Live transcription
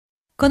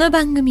この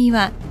番組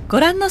はご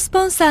覧のス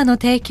ポンサーの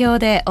提供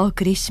でお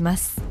送りしま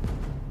す。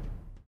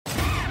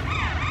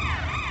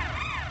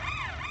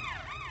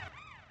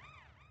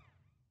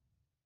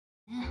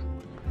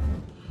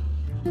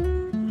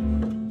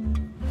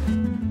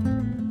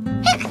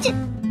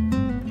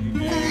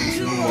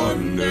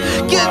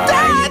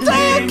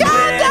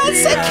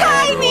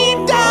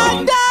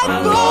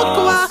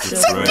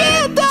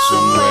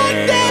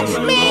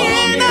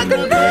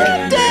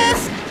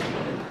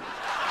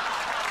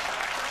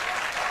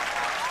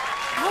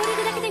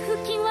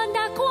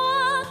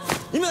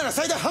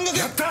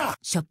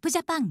ショップジ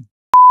ャパン。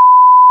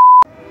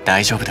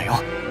大丈夫だよ。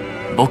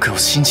僕を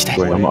信じて。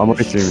Wait, I'm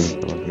already streaming.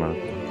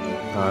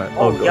 Alright.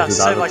 Oh, yeah, that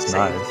so looks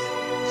much nice.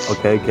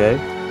 Okay, okay.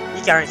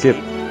 You guaranteed.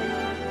 Skip.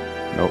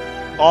 Nope.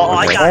 Oh,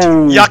 I Okay. got you.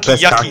 Yucky,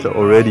 Best yucky. character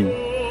already.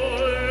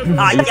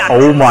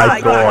 Oh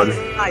my god.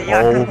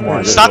 Oh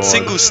my Start god.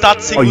 singles, start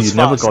Oh, singles you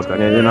never fast. got that.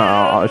 Yeah, you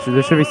know,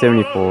 there should be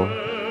 74.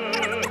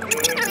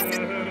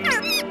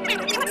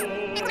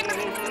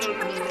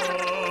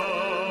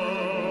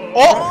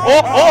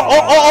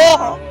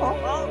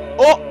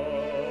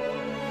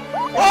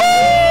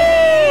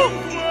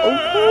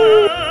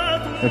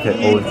 Okay,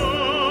 Owen.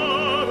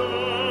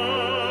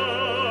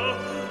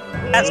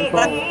 That's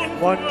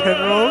One can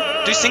roll.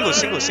 Do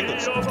singles.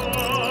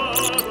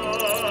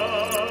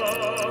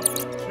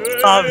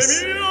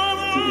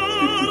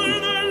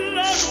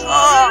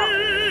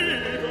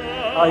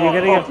 Oh, you're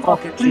gonna get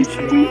fucking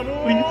Chi-Chi.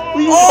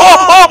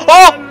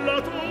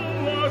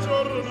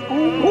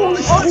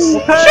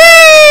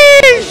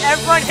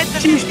 Everyone hit the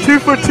She's 2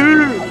 for 2!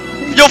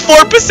 You're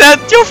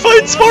 4%! Your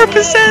phone's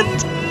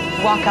 4%!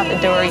 Walk out the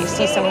door, you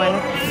see someone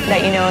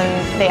that you know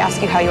and they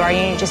ask you how you are,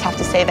 and you just have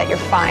to say that you're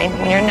fine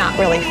when you're not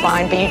really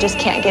fine, but you just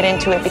can't get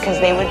into it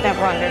because they would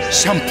never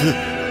understand. 샴푸!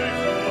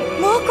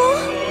 Moko?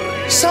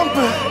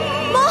 샴푸!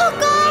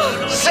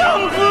 Moko!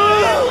 샴푸!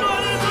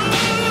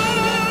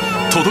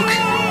 届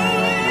く!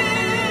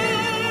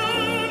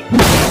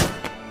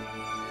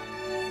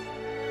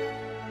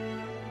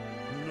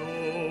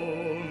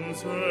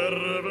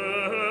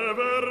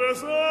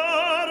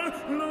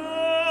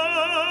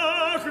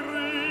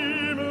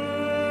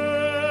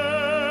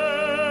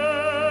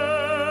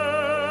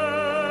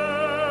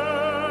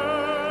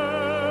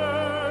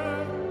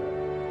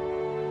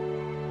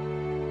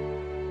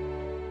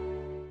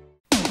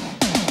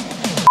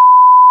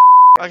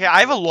 Okay,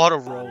 I have a lot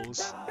of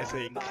rolls, I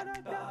think.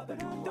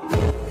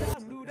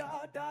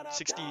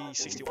 60,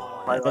 61.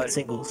 I got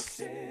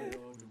singles.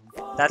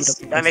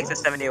 That makes it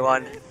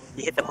 71.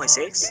 You hit the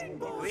 .6?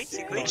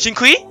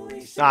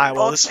 Shinkui? Nah,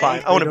 well, this is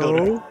fine. I want to build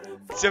it.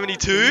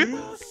 72?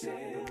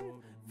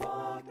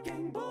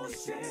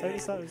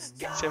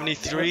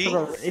 73?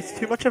 It's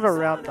too much of a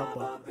round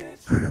number.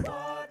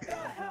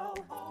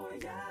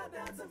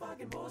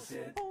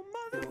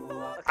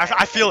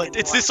 I feel it.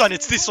 It's this one.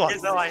 Here's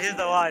the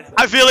one.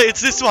 I feel it.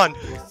 It's this one.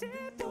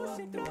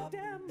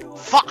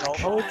 Fuck. I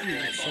told you,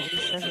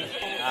 77.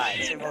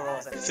 Alright, 2 more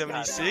rolls.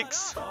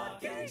 76.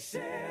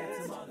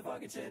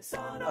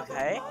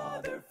 Okay.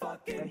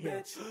 Right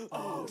here.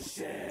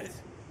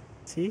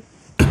 See?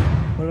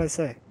 What did I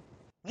say?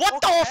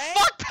 What the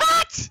fuck,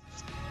 Pat?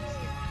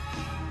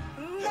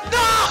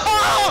 No!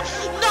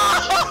 No!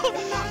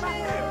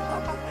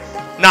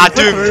 Nah,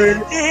 dude.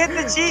 He hit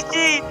the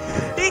Chi-Chi!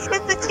 He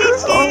hit the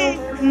Chi-Chi!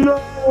 No!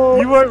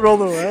 You won't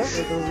roll away.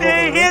 He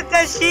hit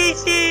the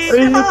Chi-Chi!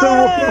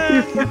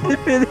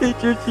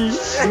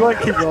 You won't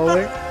keep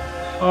rolling.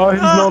 Oh,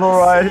 he's not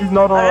alright. He's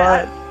not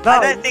alright. I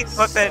don't think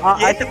Puppet.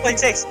 You hit the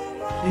 .6.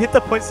 You hit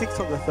the .6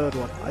 on the third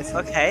one. I see.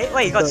 Okay,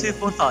 wait, you got 2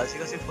 4 stars. You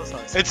got 2 4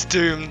 stars. It's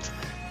doomed.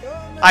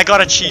 I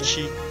got a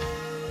Chi-Chi.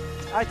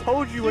 I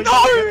told you when No!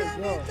 you did it as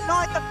well.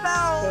 Not the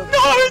bell!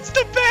 No, it's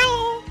the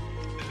bell!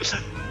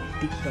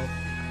 Deep dog.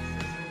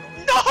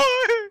 No!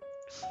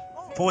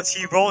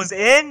 40 rolls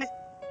in!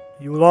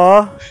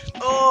 Eula.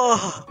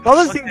 Oh!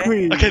 Balancing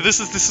queen. Okay, this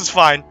is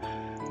fine.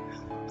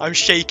 I'm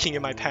shaking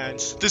in my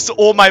pants. This is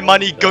all my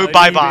money go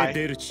bye-bye.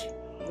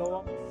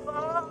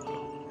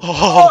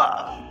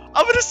 Oh,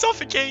 I'm gonna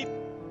suffocate.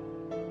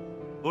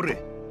 What are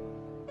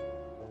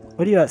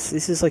you at?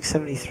 This is like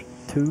 72?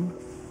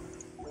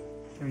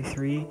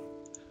 73?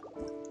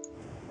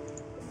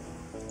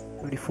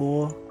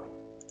 74?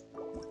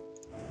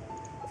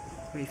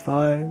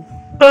 75?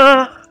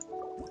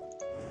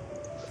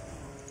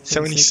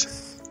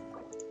 76.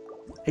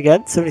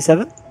 Again?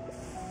 77?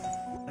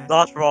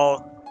 Last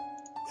roll.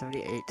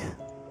 78.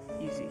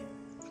 Easy.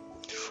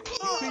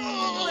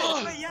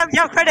 You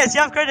have credits,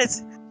 you have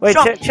credits! Wait,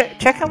 Shop.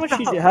 check how much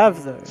you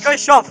have though. Go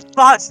shop,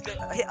 but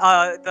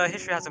the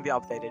history hasn't been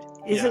updated.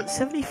 Is Yeah. it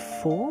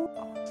 74?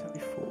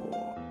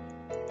 74.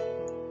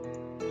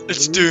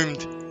 It's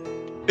doomed.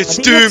 I It's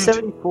think that's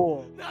doomed.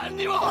 74. 何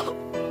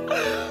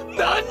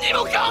に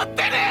も変わっ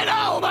てねえ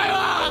な、お前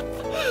は。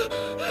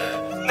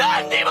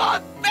何にも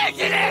でき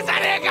ねえじゃ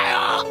ねえか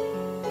よ。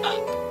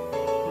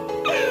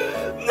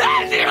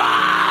何にも。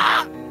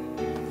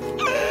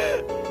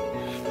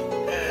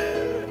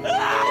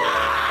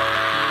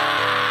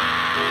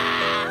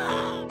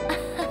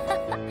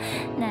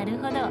なる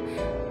ほど。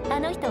あ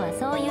の人は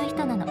そういう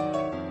人なの。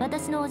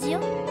私のおじよ。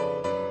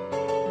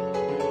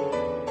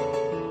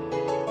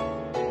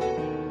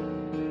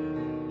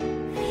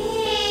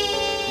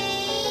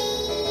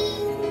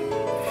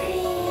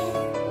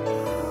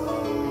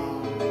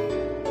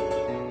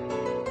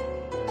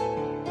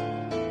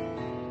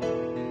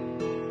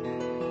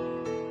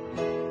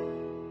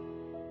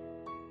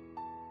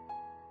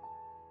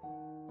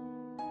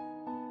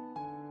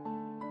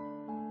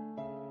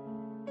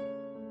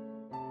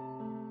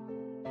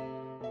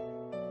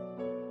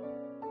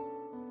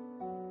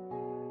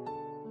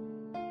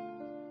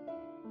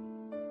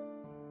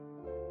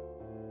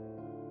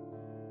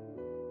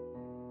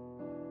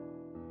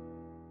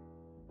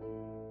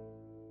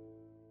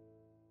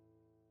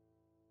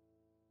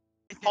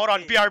Hold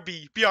on,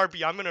 BRB,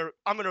 BRB. I'm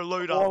gonna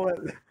load up.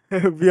 Wallet.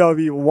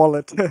 BRB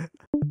wallet.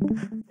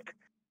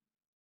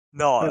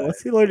 No. Wait,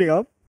 what's he loading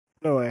up?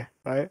 No way,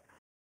 right?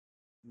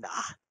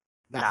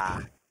 Nah.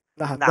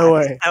 No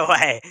way. No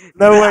way.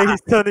 No way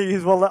he's turning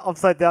his wallet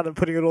upside down and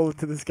putting it all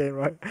into this game,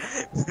 right?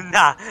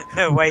 Nah,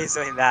 no way he's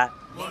doing that.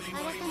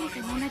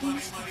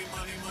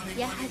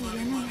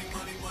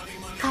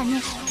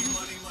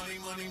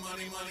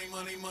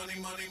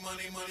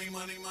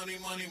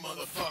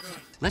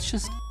 Let's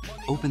just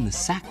open the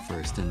sack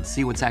first and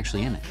see what's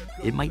actually in it.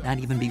 It might not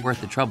even be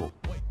worth the trouble.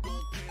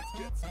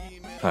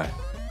 Hi.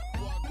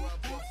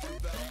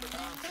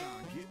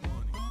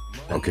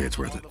 Okay, it's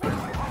worth it.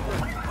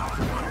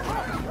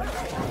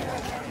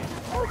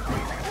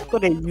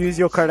 Gotta use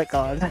your credit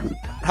card.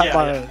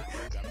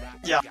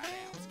 Yeah.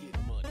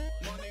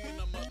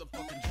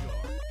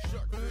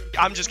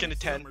 I'm just gonna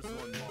 10.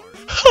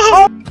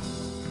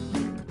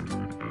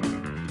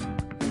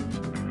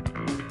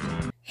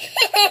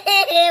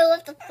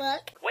 What the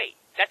fuck? Wait,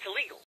 that's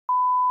illegal.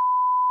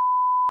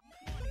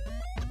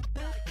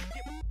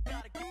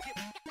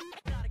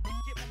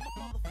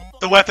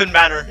 The weapon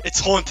banner, it's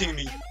haunting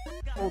me.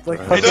 Like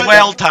It's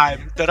whale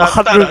time.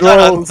 100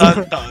 rolls.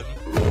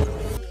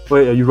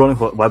 Wait, are you rolling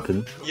for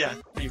weapon? Yeah,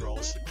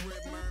 rerolls.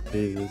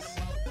 Jesus.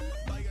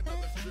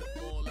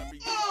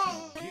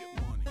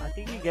 I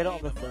think you get it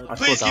on the third.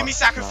 Please give me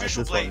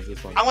sacrificial this blade.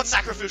 one. I want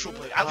sacrificial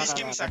blade. At least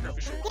give me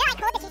sacrificial.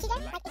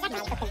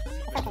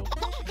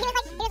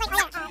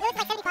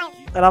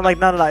 And I'm like,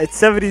 no, it's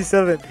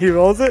 77. He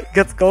rolls it,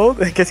 gets gold,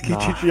 and gets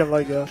Kichichi. I'm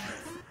like, yeah.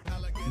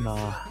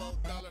 Nah.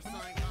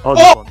 Oh,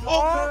 this one.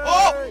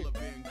 Oh!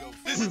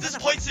 This is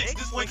 0.6. This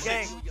is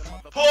 0.6.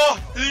 Oh,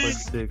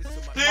 please. 6.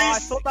 Please. I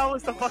thought that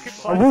was the fucking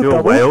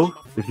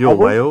If you're a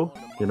whale,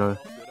 you know,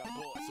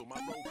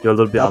 you're a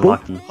little bit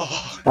unlucky.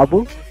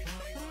 Bubble?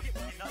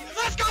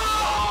 Let's go!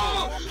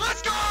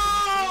 Let's go!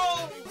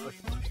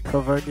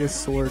 Covering your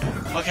sword.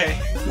 Okay.